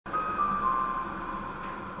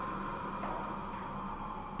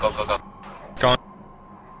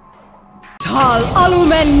Al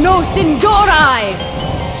alumen nos indorai!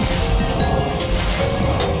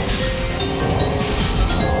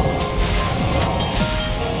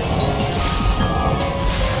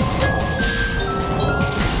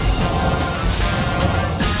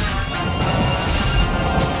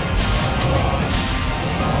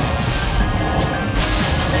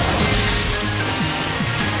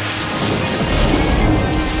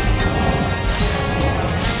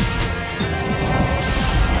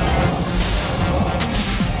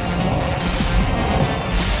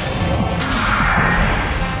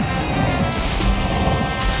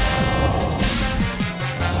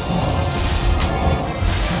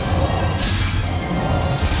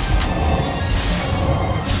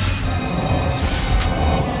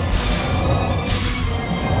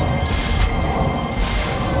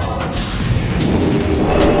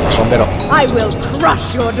 I will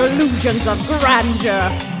crush your delusions of grandeur.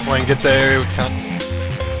 When get there, we count.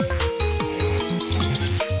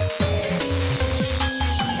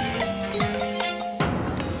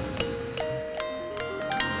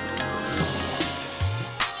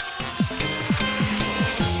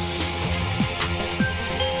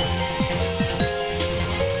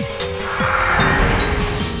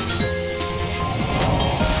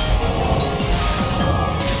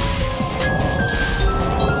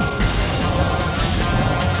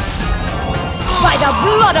 The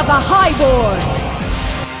blood of a highborn!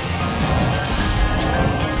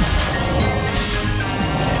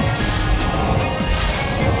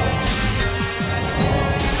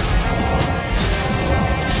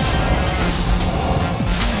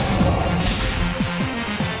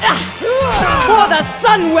 For the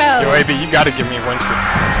Sunwell! Yo, AB, you gotta give me Winston.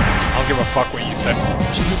 I don't give a fuck what you said.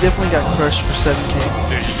 He definitely got crushed for 7k.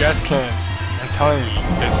 Dude, you guys can't. I'm telling you,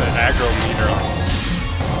 there's an aggro meter on.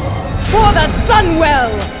 For the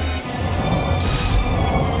Sunwell!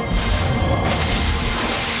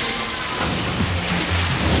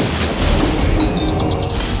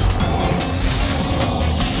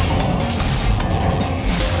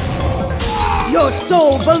 Your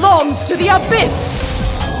soul belongs to the abyss!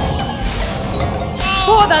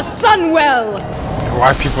 For the Sunwell!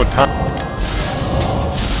 Why people time?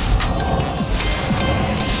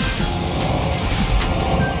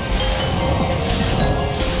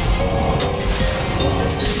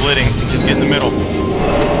 Splitting to just get in the middle.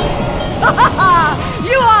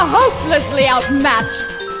 You are hopelessly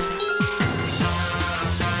outmatched!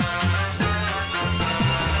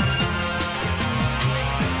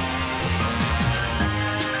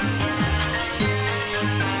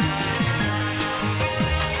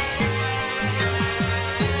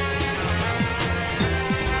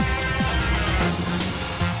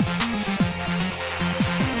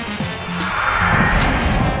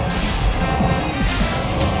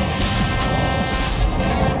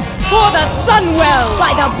 For the Sunwell!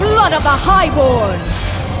 By the blood of the highborn!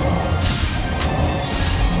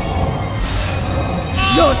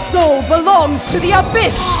 Your soul belongs to the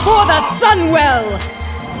abyss! For the Sunwell!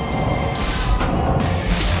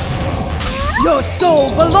 Your soul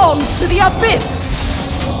belongs to the abyss!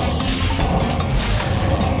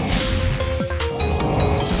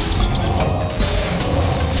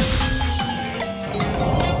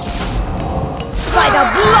 By the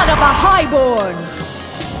blood of a highborn!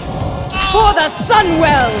 For the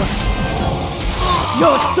Sunwell!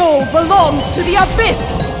 Your soul belongs to the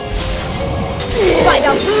abyss! By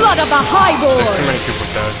the blood of a highborn! There's too many people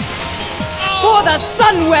dead. For the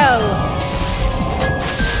Sunwell!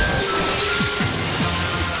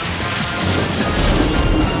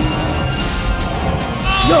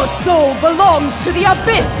 Your soul belongs to the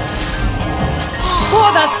abyss!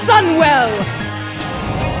 For the Sunwell!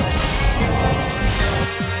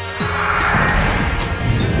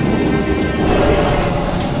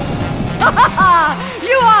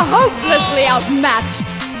 You are hopelessly outmatched!